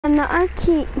en a un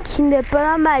qui n'est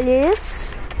pas dans ma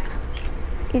liste.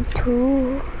 Et tout.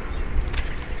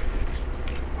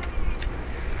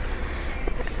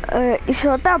 Ils sont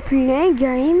en plein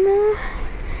game.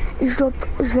 Je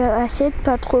vais essayer de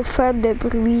pas trop faire de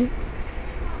bruit.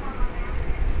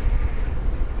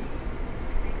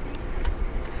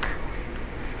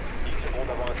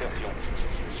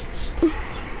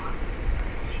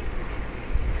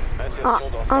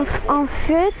 En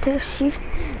fait,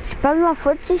 c'est pas de ma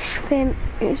faute si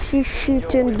je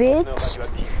shoot une bite.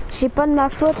 C'est pas de ma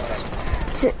faute.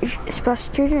 C'est parce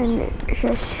que je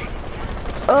suis.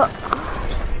 Oh.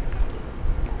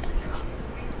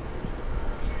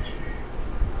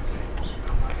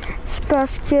 C'est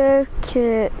parce que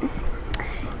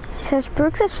ça se peut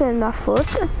que ça soit de ma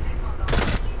faute.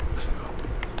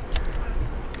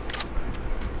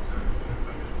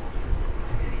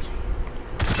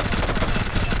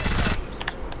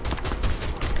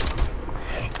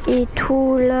 Et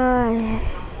tout là,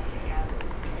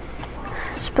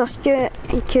 c'est parce que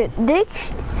dès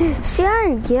que s'il y a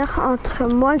une guerre entre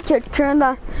moi et quelqu'un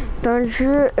dans le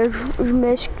jeu, je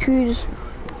m'excuse.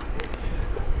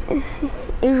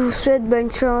 Et je vous souhaite bonne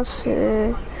chance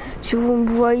si vous me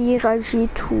voyez rager et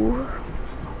tout.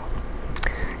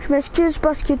 Je m'excuse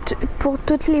parce que pour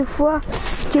toutes les fois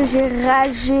que j'ai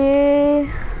ragé,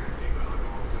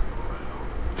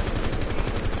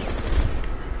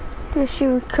 je suis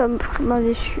comme vraiment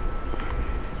déçu.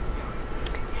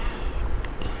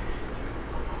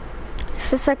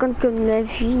 Ça compte comme la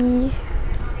vie.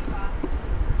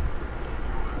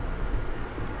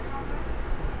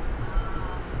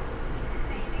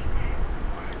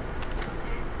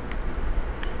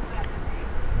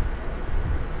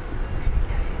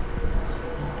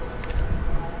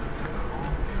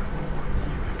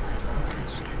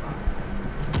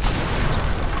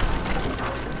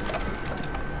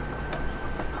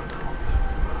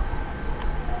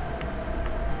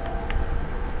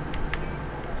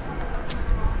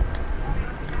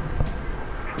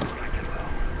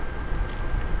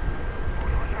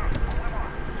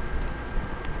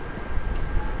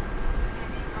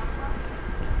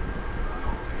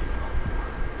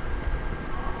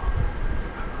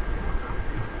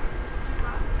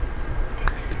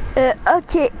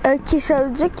 Ok, ça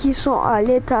veut dire qu'ils sont à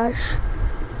l'étage.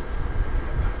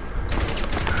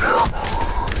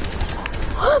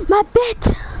 Oh, ma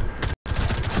bête!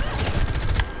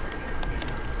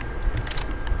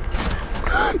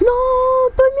 Non,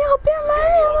 pas mira.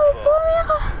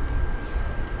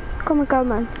 Come on,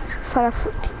 je vais faire la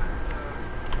faute.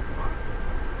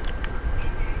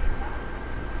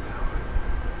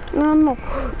 Non,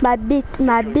 ma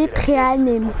bête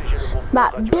réanime. Ma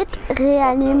bête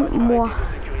réanime moi.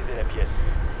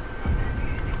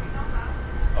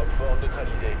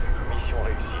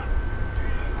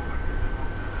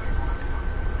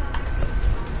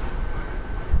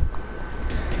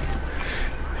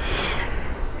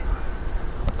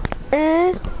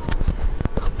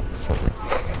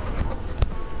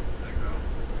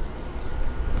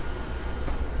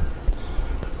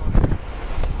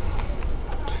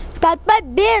 Pas de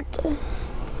bête.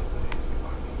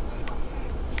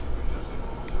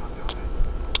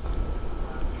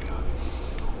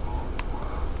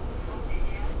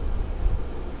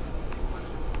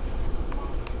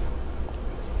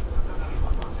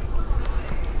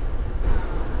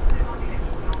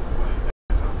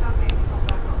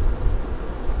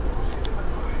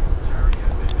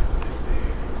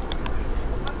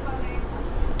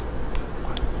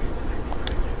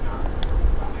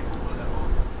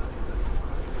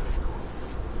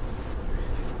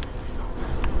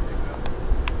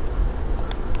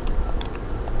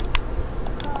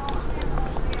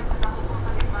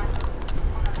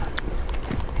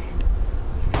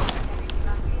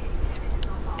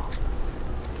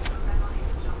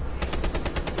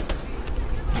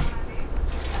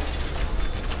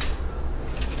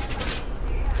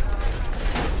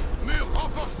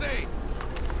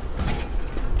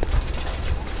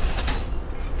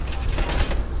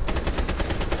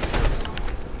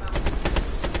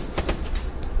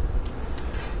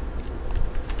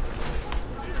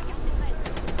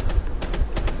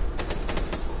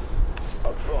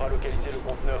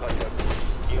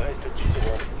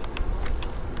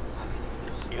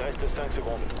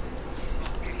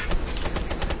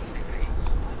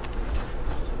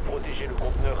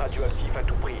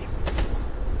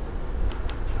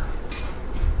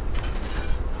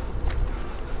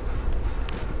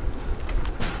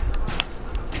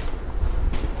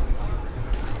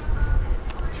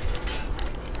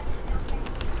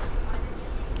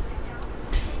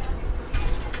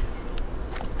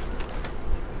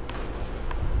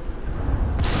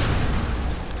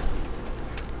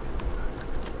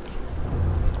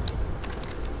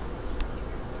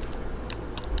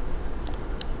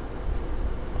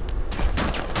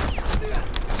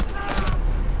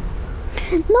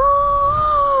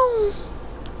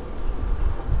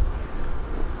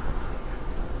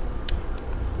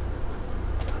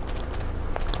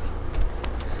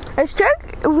 Est-ce que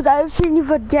vous avez fini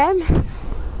votre game?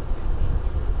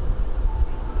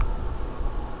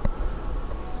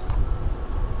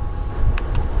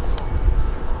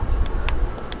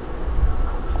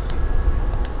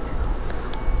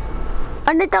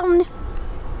 On est terminé.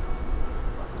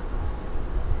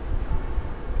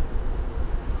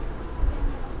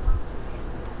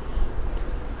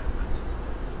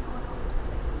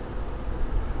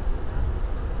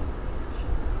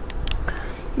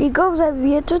 Les gars, vous avez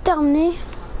bientôt terminé.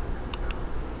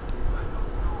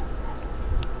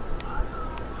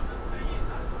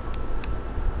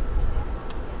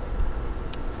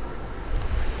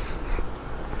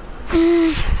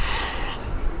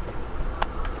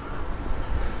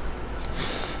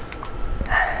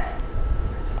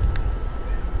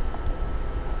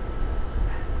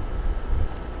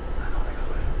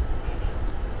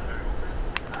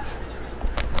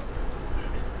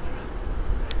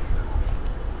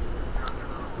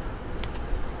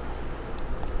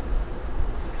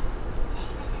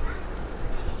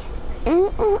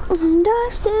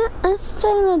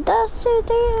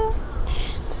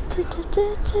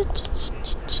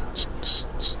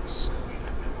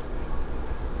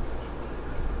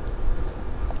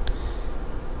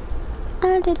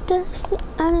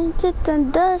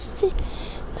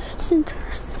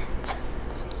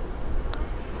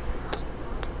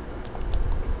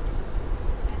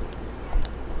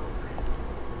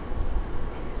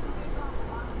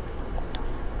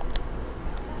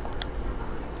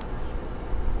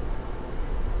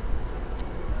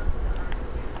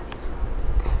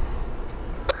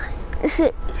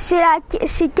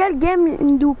 C'est quel game,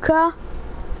 Nduka?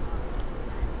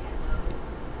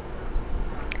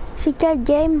 C'est quel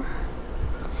game?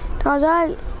 T'as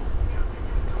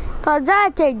dit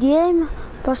à quel game?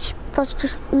 Parce que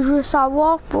je veux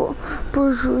savoir pour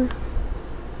jouer.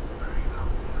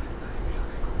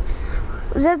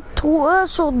 Vous êtes 3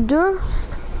 sur 2.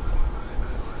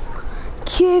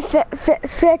 Qui fait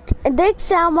dès que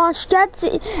c'est à manche 4,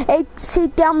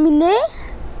 c'est terminé.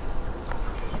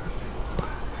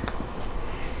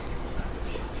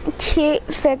 Ok,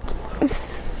 fait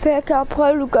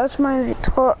qu'après Lucas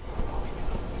m'invitera.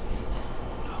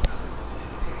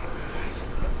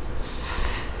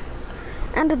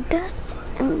 And the dust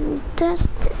and dust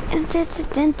and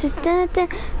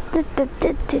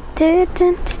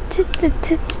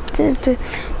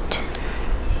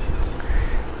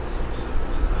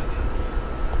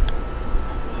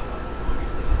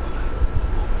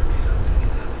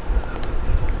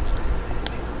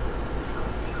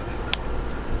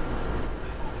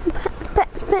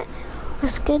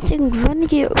was getting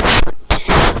funny.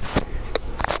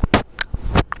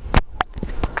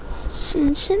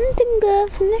 Something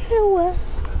of nowhere.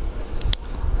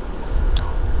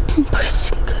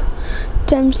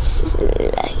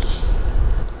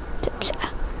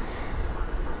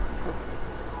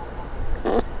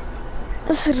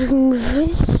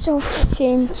 So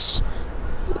faint,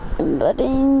 but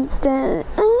in the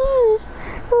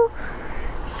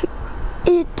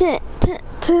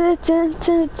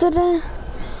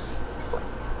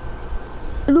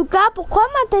Lucas, pourquoi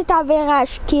ma tête avait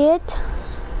rage quitte?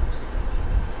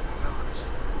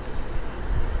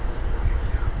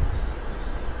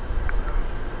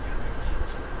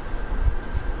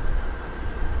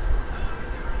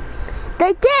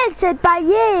 T'inquiète, c'est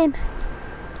païenne.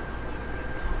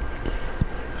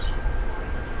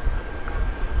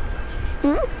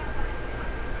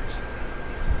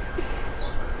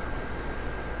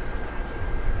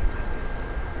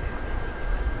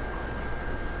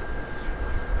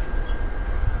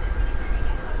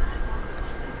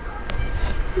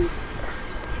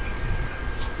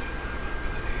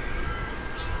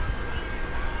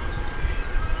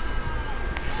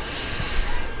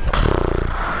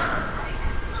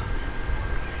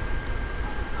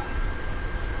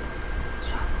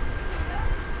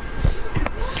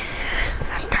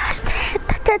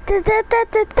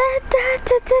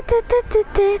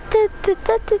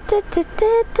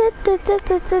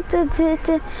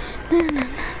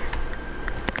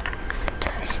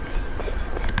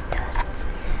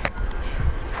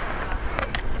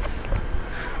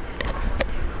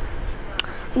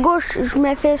 Gauche, je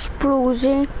me fais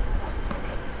exploser.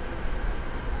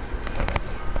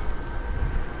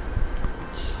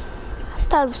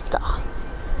 Hasta la vista.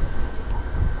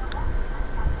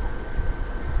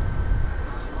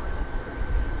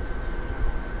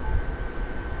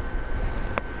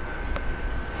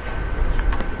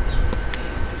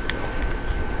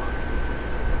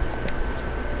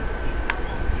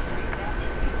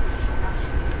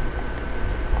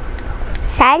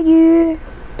 Salut!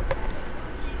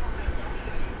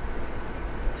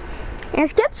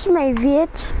 tu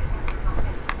m'invites?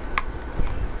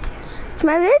 Tu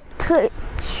m'invites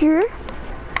dessus?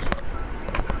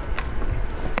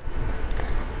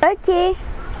 Ok.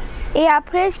 Et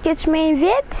après, est-ce que tu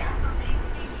m'invites?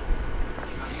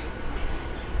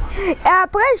 Et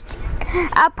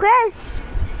après,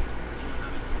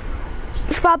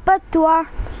 je parle pas de toi.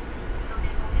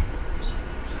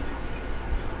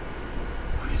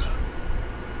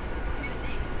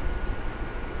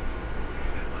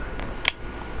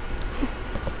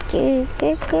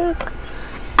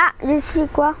 Ah, je sais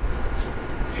quoi.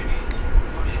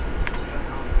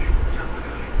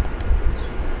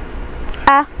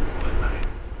 Ah.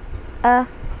 Ah.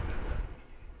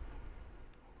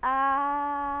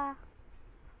 Ah.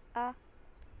 Ah.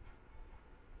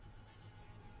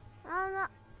 Non,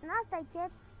 non,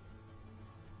 t'inquiète.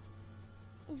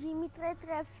 J'ai mis très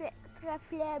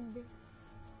faible.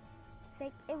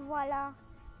 Fait que voilà.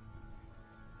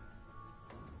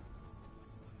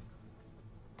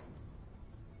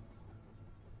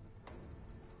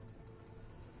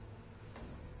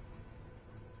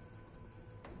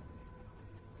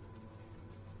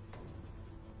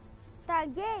 Ta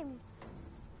game.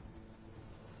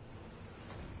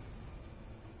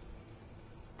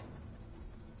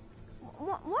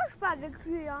 Moi je suis pas avec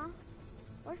lui, hein.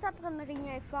 Moi je suis en train de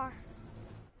rien faire.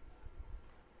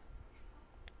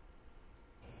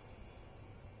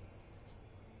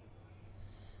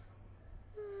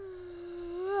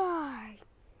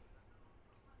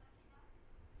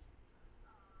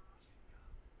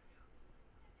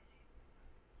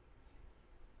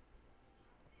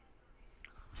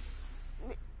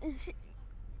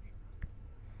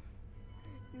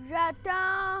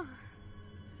 J'attends.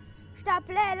 Je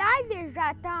t'appelais live et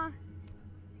j'attends.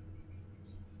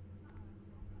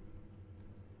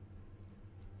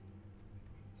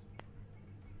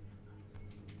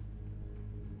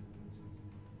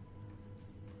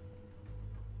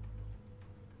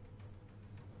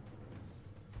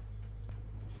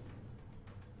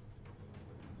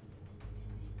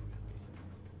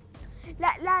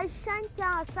 La chaîne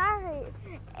Cancer,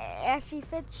 elle s'est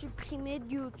fait supprimer de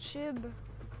YouTube.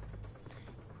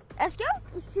 Est-ce que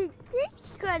c'est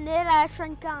qui connaît la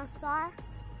chaîne Cancer?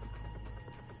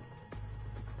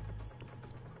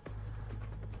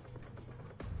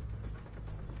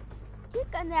 Qui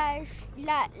connaît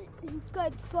la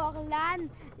code Forlan,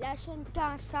 la chaîne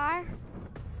Cancer?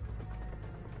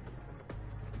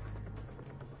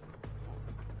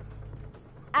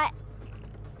 Ah,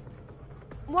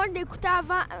 moi je l'écoutais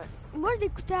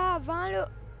avant, là.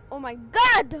 Oh my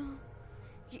god!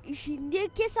 J'ai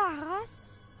niqué sa race.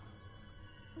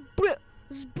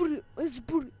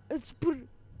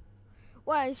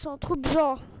 Ouais, ils sont trop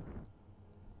bizarres.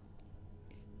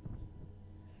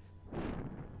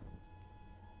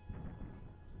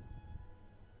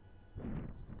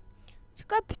 C'est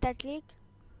quoi putaclic?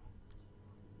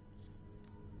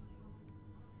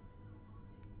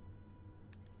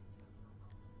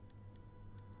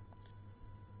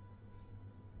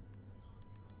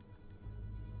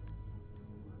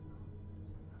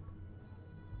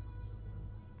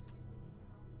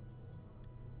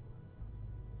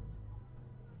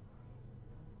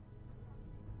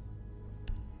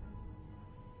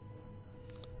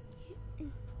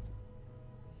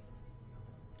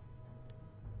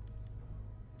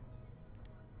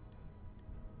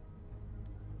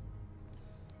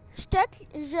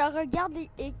 Je regarde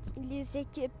les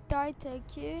équipes tête,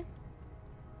 ok?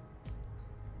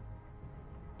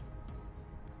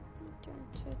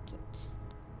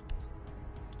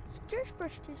 Est-ce que je peux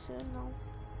acheter ça? Non.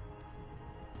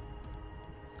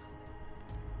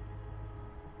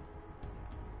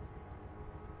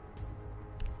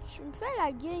 Je me fais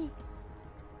laguer.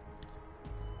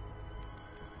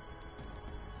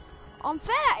 On me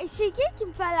fait la... C'est qui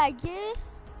me fait laguer?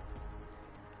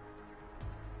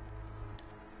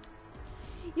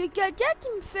 Il y a quelqu'un qui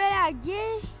me fait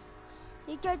laguer.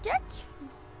 Il y a quelqu'un qui...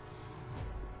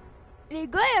 Les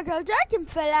gars, il y a quelqu'un qui me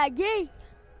fait laguer.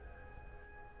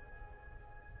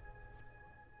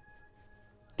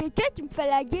 Quelqu'un qui me fait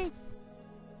laguer.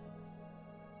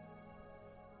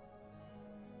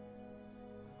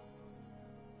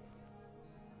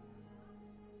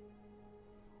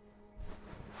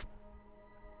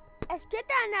 Est-ce que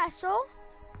t'as un assaut?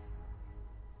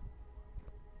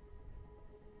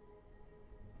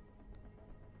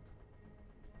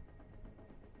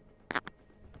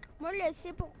 Moi, je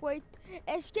sais pourquoi.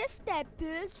 Est-ce que c'était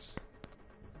Pulse?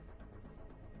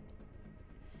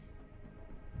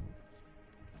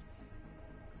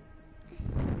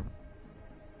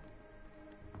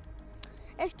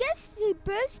 Est-ce que c'est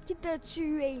Pulse qui t'a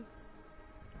tué?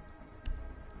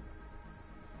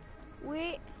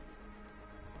 Oui.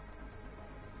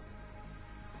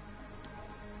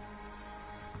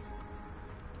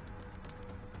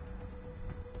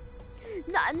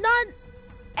 Non, non.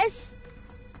 Est-ce...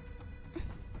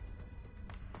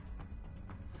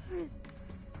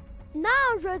 Non,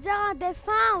 je veux dire en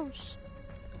défense.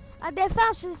 En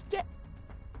défense, est-ce que...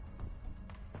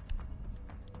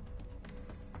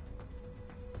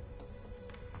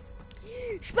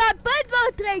 Je parle pas de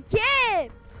votre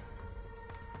équipe.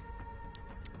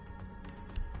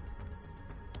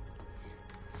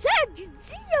 Ça, je dis, il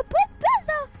n'y a pas de place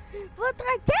dans votre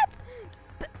équipe.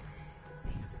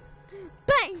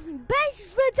 Ben, je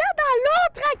veux dire dans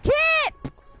l'autre équipe.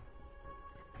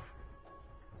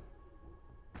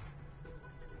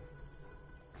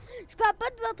 Je parle pas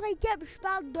de votre équipe, je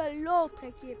parle de l'autre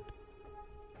équipe.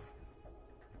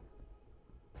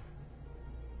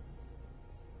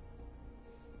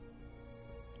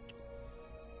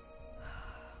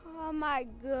 Oh my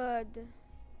god.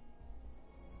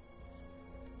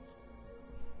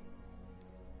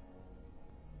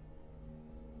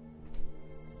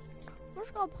 Moi,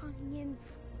 je comprends rien de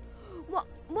vous.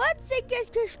 Moi, tu sais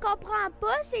qu'est-ce que je comprends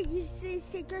pas, c'est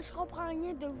que je comprends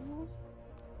rien de vous.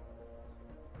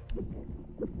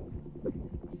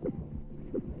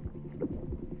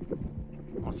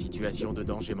 En situation de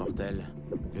danger mortel,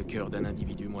 le cœur d'un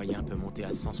individu moyen peut monter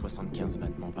à 175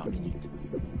 battements par minute.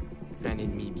 Un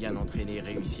ennemi bien entraîné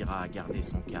réussira à garder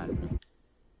son calme.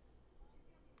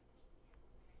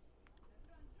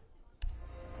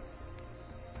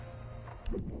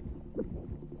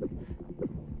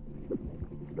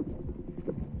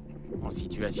 En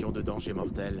situation de danger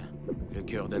mortel, le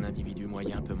cœur d'un individu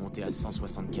moyen peut monter à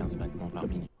 175 battements par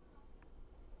minute.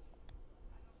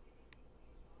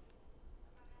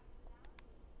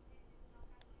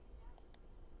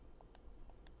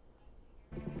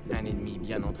 Un ennemi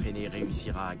bien entraîné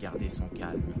réussira à garder son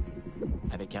calme,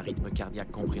 avec un rythme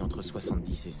cardiaque compris entre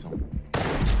 70 et 100.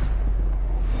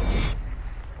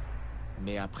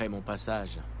 Mais après mon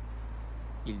passage,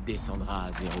 il descendra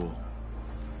à 0.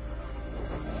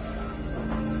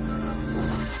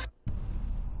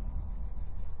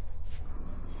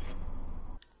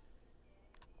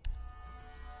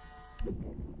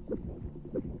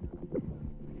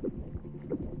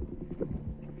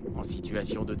 En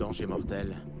situation de danger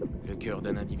mortel, le cœur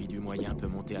d'un individu moyen peut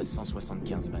monter à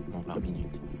 175 battements par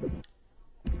minute.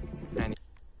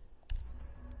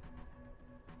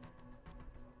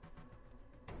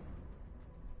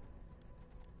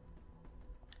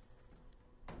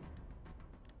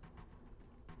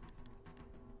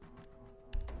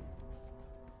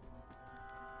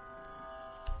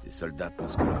 Tes soldats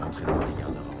pensent que leur entraînement les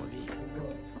gardera en vie.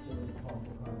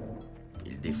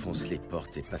 Ils défoncent les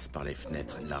portes et passent par les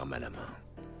fenêtres, l'arme à la main.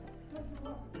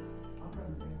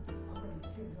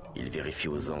 Ils vérifient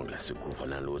aux angles, se couvrent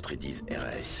l'un l'autre et disent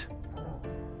RS.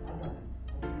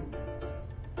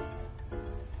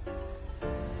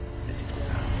 Mais c'est trop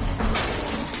tard.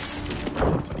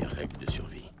 La première règle de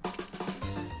survie.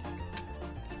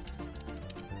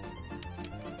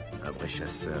 Un vrai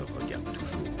chasseur regarde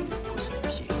toujours où il pose le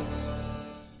pied.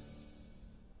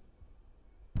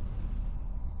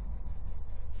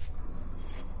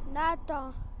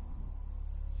 Nathan,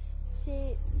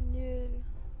 c'est nul.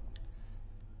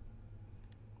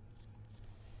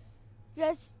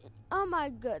 Oh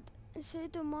my god. C'est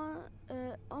de moi.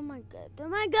 Oh my god. Oh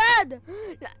my god!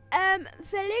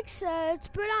 Félix, tu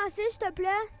peux lancer, s'il te plaît?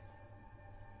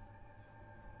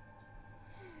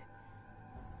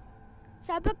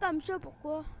 C'est un peu comme ça,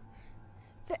 pourquoi?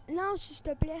 Lance, s'il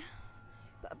te plaît.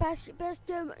 Parce que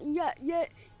il y a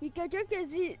quelqu'un qui a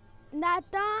dit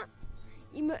Nathan.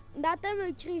 Nathan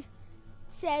me crie.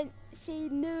 C'est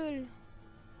nul.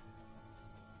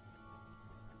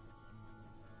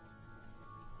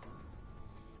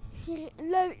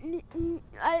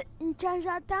 Quand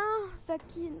j'attends, fait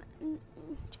qu'il...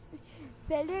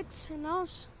 Félix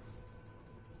lance.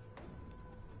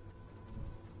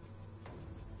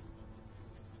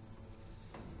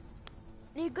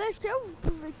 Les gars, est-ce que vous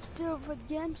pouvez quitter votre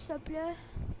game, s'il te plaît?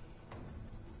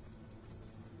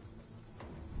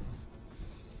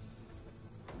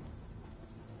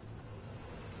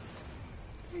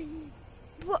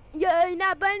 Il y a une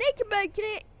abonnée qui m'a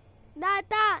écrit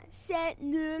Nathan, c'est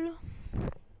nul.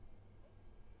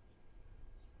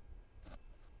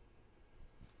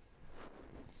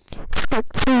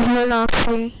 Je vais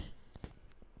lancer.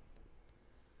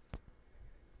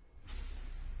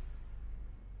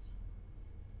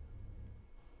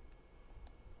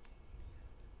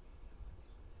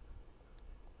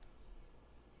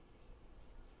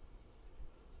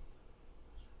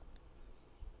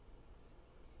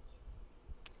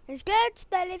 Est-ce que tu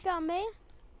t'allais fermer?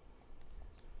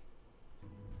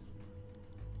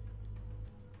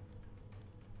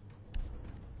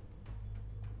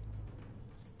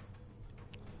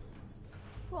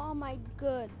 Oh my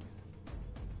god.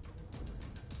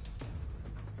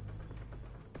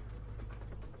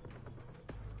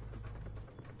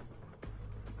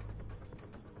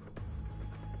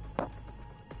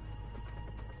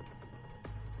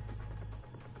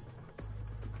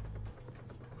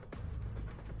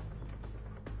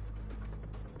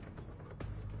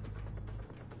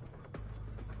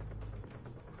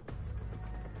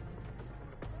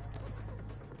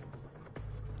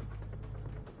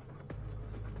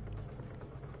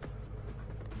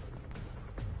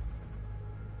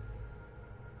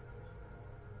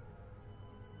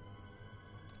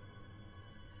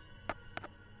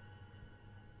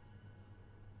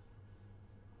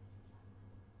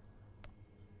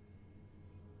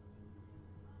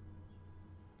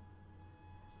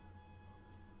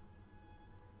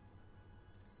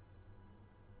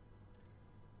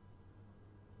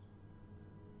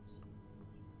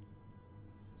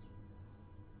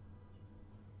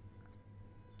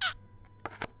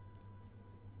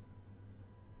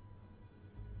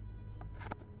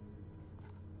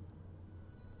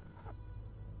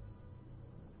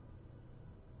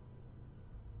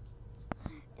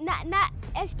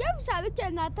 Est-ce que vous savez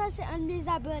que Nathan, c'est un de mes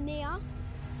abonnés, hein?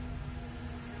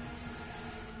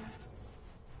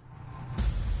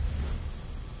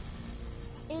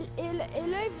 Et là,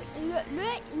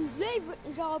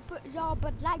 j'aurai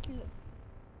pas de like, là.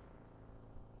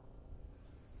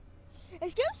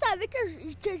 Est-ce que vous savez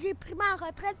que j'ai pris ma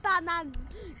retraite pendant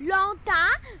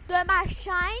longtemps de ma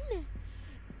chaîne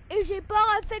et j'ai pas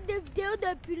refait de vidéos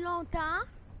depuis longtemps?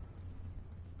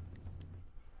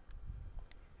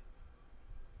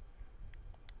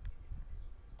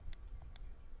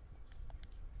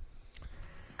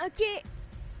 Ok,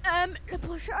 le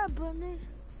prochain abonné.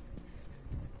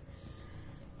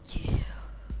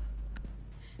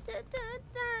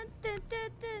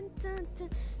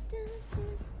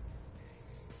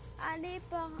 Allez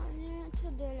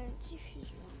paramètres de la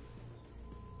diffusion.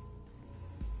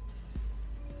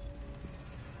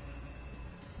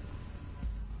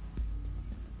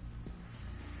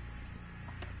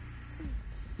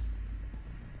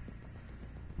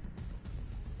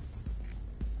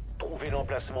 Trouvez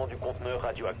l'emplacement du conteneur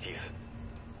radioactif.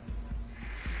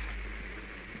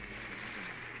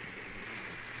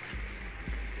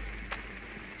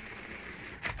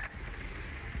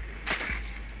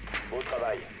 Beau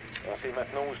travail. On sait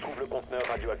maintenant où se trouve le conteneur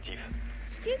radioactif.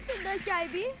 Est-ce que t'es de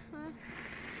Kaibi? Hein?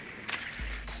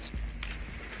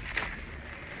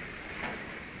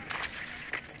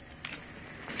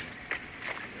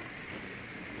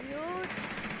 Yo.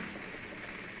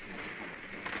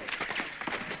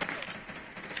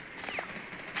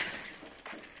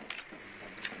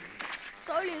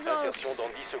 Ça, les autres. Insertion dans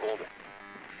 10 secondes.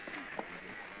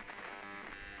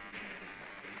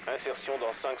 Insertion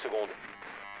dans 5 secondes.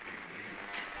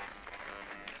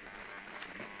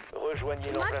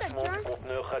 Rejoignez l'emplacement du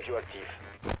conteneur radioactif.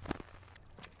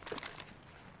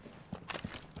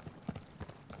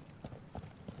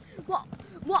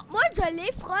 Moi, je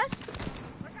l'ai, Frost.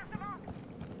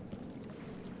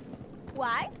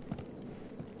 Ouais.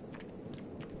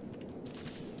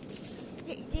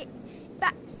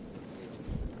 Bah,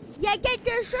 il y a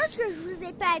quelque chose que je vous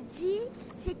ai pas dit,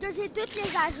 c'est que j'ai tous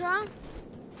les agents.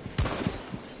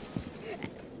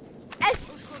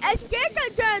 Est-ce que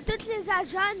quelqu'un a tous les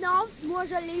agents? Non, moi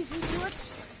je les ai tous.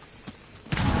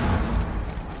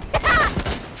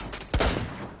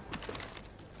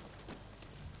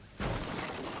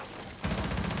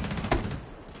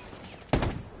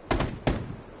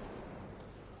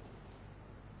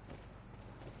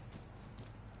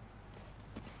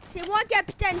 C'est moi,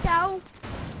 Capitaine Tao.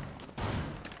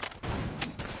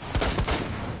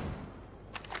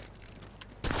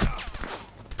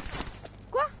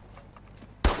 Quoi?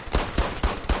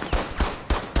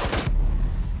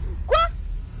 Quoi?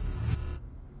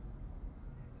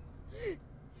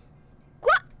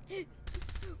 Quoi?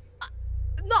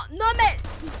 Non mais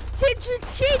c'est du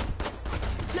cheat.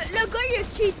 Le gars il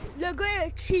cheat. Le gars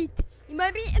il cheat. Il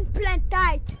m'a mis une pleine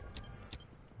tête.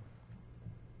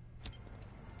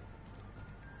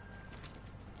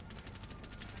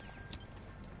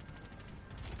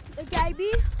 Le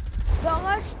Kaibi, le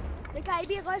rush, le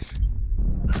Kaibi rush.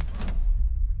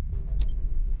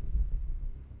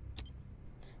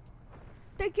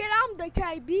 T'as quelle arme de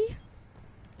Kaibi?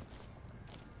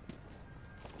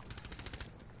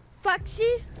 Foxy?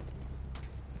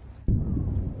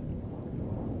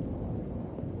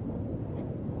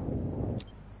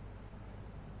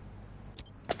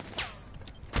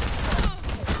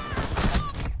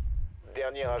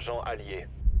 agent allié.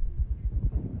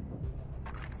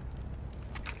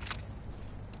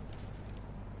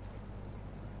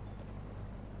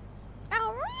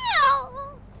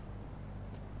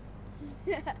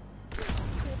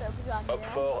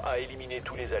 Hopfort a éliminé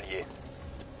tous les alliés.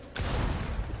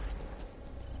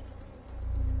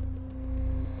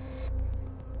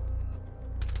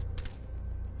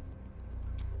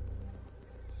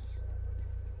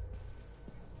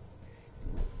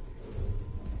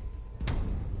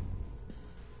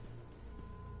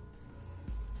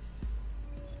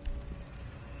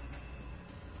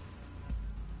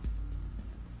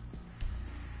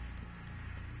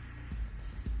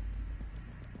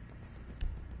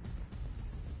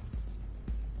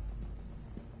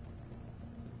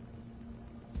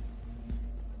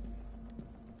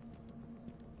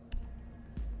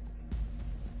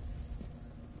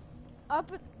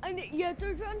 Il y a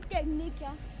toujours une technique,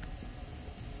 hein.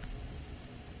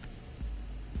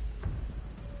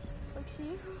 Foxy.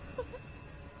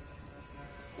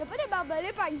 Il n'y a pas des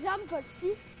barbelés, par exemple,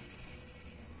 Foxy.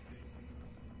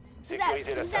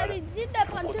 Sécurisez la Vous salle. avez dit de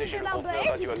prendre tous Protégez des le conteneur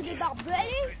barbelés, j'ai pris radioactif. des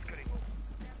barbelés.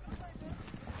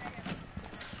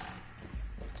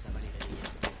 Ça va les réveiller.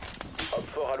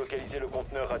 Hopfort a localisé le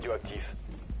conteneur radioactif.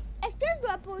 Est-ce que je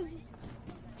dois poser?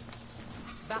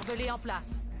 Barbelé en place.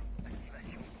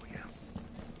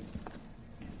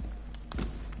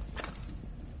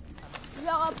 Je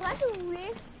le reprends si vous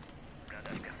voulez.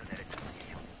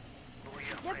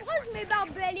 Mais pourquoi je mets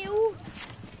barbelés où?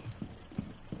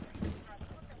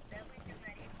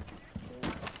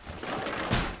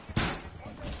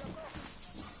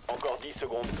 Encore 10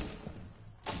 secondes.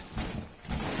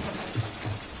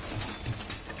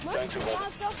 Moi, 5 je secondes.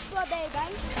 pense pas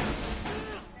ben.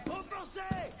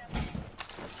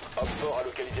 Hopfort a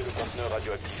localisé le conteneur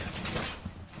radioactif.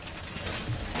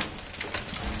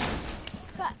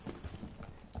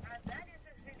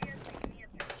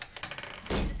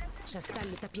 J'installe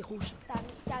le tapis rouge.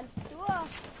 Calme-toi.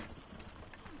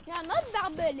 Il y a un autre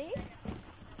barbelé.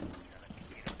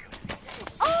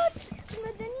 Oh, tu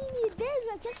m'as donné une idée, je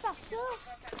vais peut-être faire ça.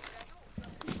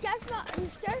 Jusqu'à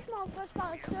je m'en fasse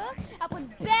par ça. Après,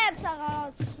 bam, ça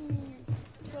ralentit.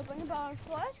 Tu vas pogner par un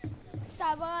poste. Ça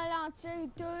va ralentir et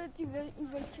tout. Ils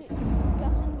veulent que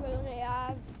personne ne veut le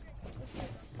réhab.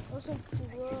 On se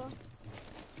retrouvera.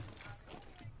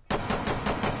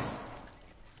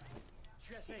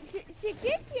 C'est qui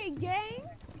est game?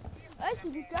 Ah, c'est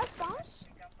Lucas, je pense.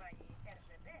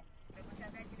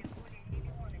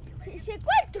 C'est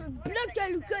quoi le truc bleu que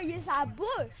Lucas il a sa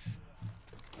bouche?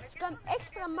 C'est comme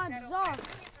extrêmement bizarre.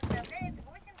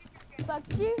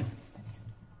 Foxy?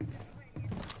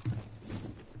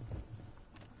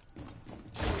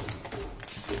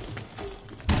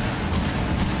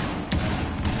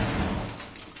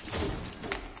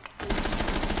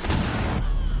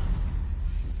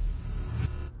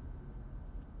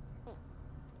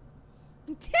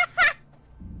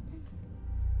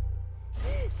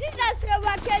 Si ça serait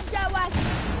Waka Waka,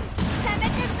 ça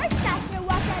m'étonnerait que ça serait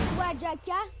Waka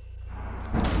Waka.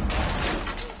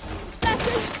 Parce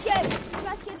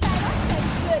que tout à l'heure, j'étais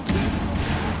bugué.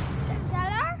 Tout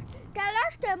à l'heure,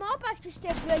 j'étais mort parce que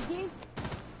j'étais bugué.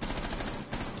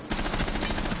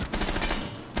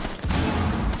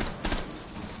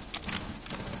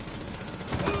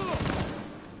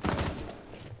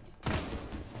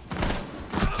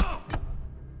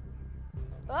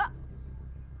 Oh!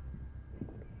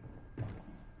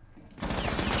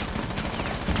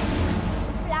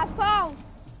 Plafond!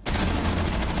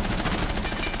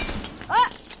 Oh!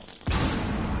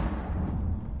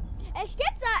 Est-ce que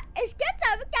tu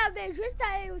vu qu'elle avait juste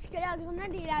allé où ce que la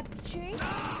grenade et la pitcher?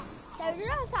 T'as vu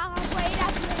là, ça a renvoyé la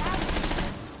grenade.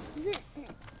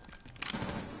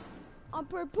 On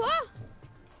peut pas?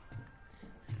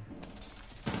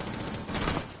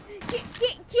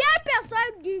 Qui a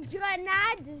personne des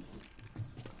grenades?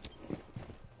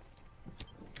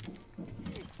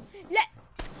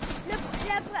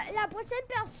 La prochaine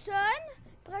personne,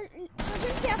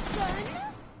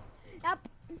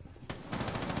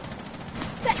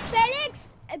 Félix,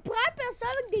 prends un perso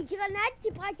avec des grenades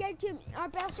qui prend un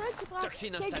perso qui prend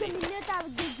Toxine quelques installée. minutes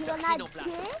avec des Toxine grenades en place.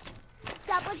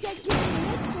 puis après quelques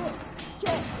minutes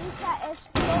que ça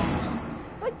explose.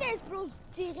 Pas que ça explose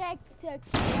direct.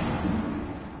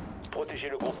 Protégez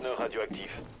le conteneur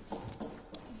radioactif.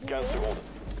 15 secondes.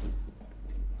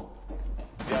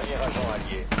 Dernier agent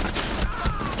allié.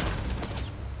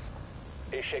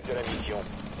 Échec de la mission.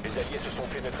 Les alliés se sont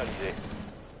fait neutraliser.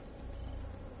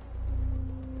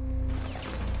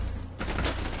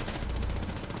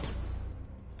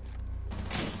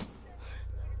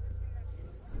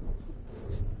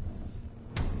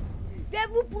 Je vais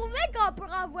vous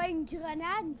envoie une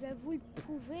grenade, je vais vous le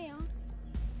prouver, hein.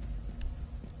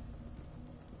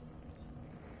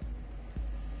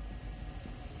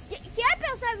 Qui a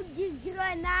personne avec des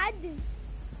grenades?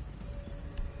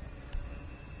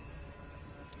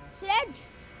 Sledge?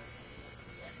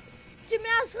 Tu me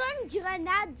lanceras une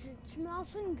grenade. Tu me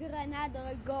lanceras une grenade,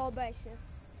 regarde ben ça.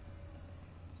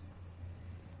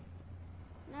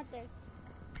 La tête.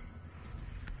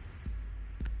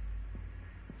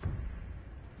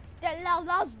 Je te la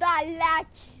lance dans le lac.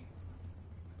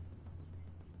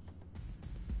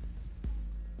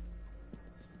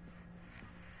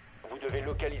 Vous devez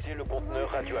localiser le conteneur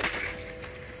radioactif.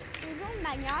 Toujours une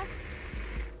manière.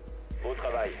 Beau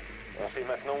travail. On sait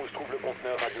maintenant où se trouve le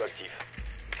conteneur radioactif.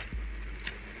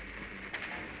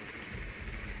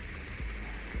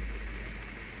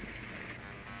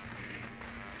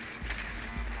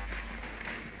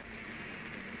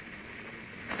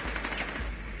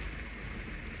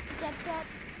 Quatre.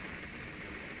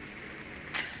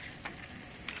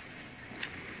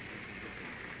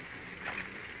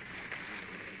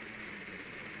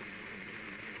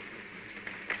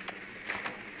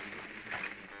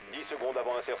 10 secondes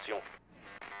avant insertion.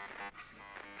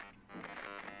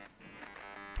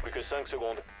 Plus que 5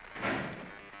 secondes.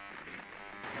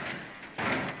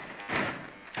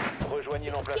 Rejoignez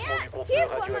l'emplacement du Qui conteneur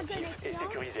voit ma radioactif et connexion?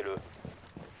 sécurisez-le.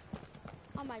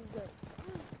 Oh my god.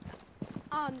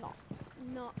 Oh non.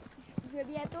 Non. Je vais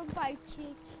bientôt me faire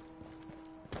kick.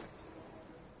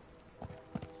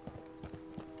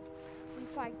 Me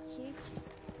faire kick.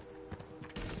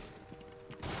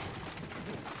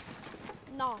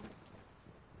 Non.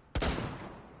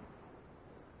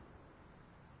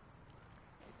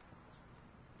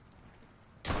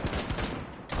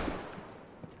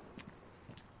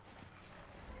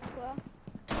 Quoi?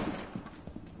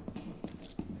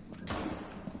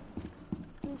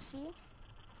 Ici.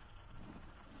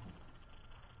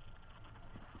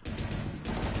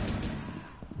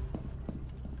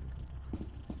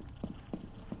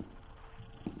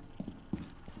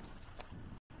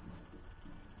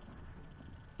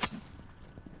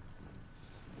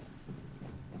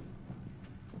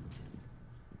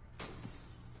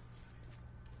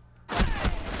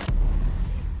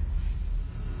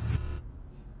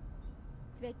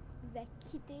 Je vais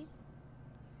quitter.